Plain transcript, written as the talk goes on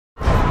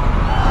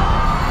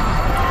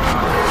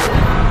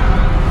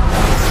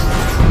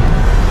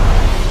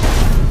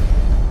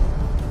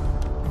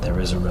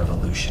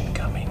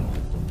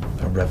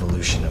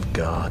revolution of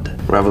God.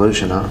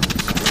 Revolution, huh?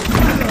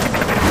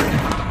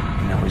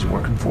 You know who he's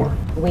working for?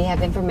 We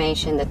have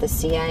information that the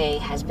CIA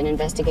has been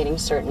investigating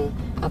certain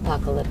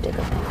apocalyptic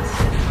events.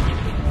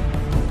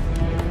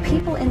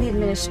 People in the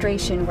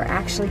administration were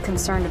actually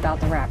concerned about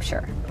the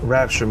rapture.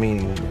 Rapture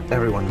meaning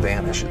everyone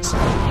vanishes.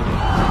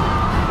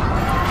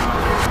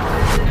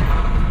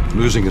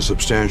 Losing a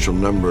substantial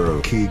number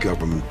of key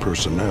government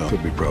personnel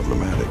could be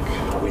problematic.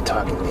 Are we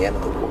talking the end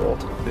of the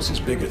world? This is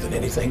bigger than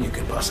anything you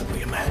could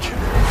possibly imagine.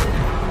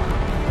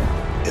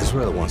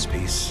 Israel wants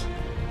peace.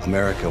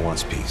 America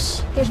wants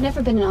peace. There's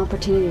never been an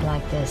opportunity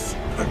like this.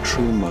 A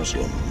true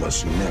Muslim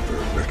must never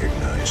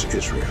recognize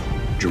Israel.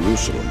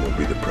 Jerusalem will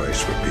be the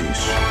price for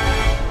peace.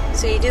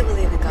 So you do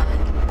believe in God?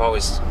 I've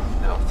always,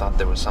 thought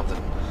there was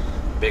something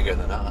bigger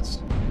than us.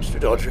 Mr.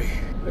 Daughtry,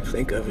 I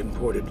think I've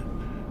imported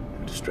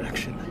a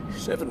distraction.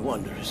 7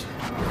 wonders.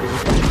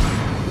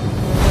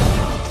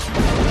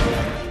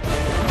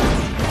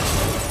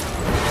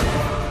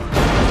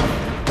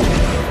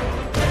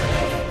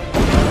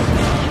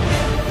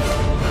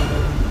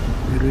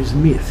 There is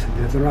myth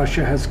that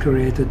Russia has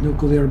created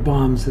nuclear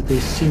bombs that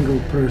a single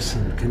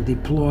person can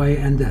deploy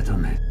and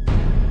detonate.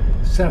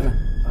 7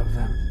 of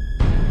them.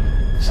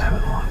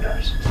 7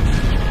 wonders.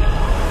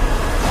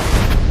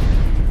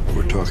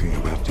 We're talking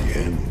about the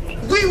end.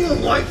 We will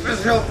wipe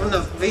Israel from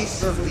the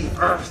face of the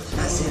earth,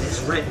 as it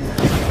is written.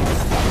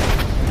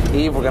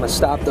 Eve, we're gonna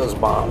stop those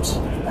bombs.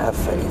 Have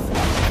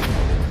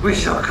faith. We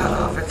shall cut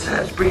off its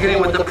heads,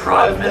 beginning with the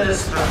Prime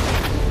Minister.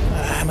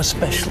 I'm a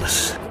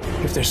specialist.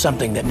 If there's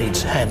something that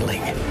needs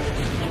handling,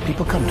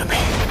 people come to me.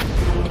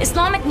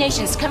 Islamic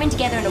nations coming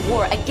together in a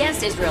war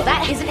against Israel.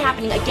 That isn't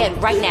happening again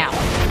right now.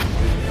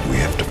 We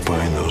have to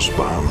find those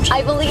bombs.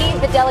 I believe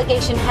the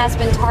delegation has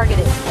been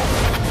targeted.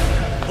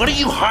 What are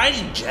you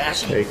hiding,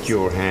 Jazzy? Take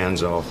your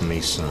hands off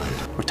me, son.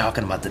 We're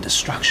talking about the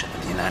destruction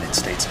of the United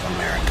States of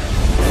America.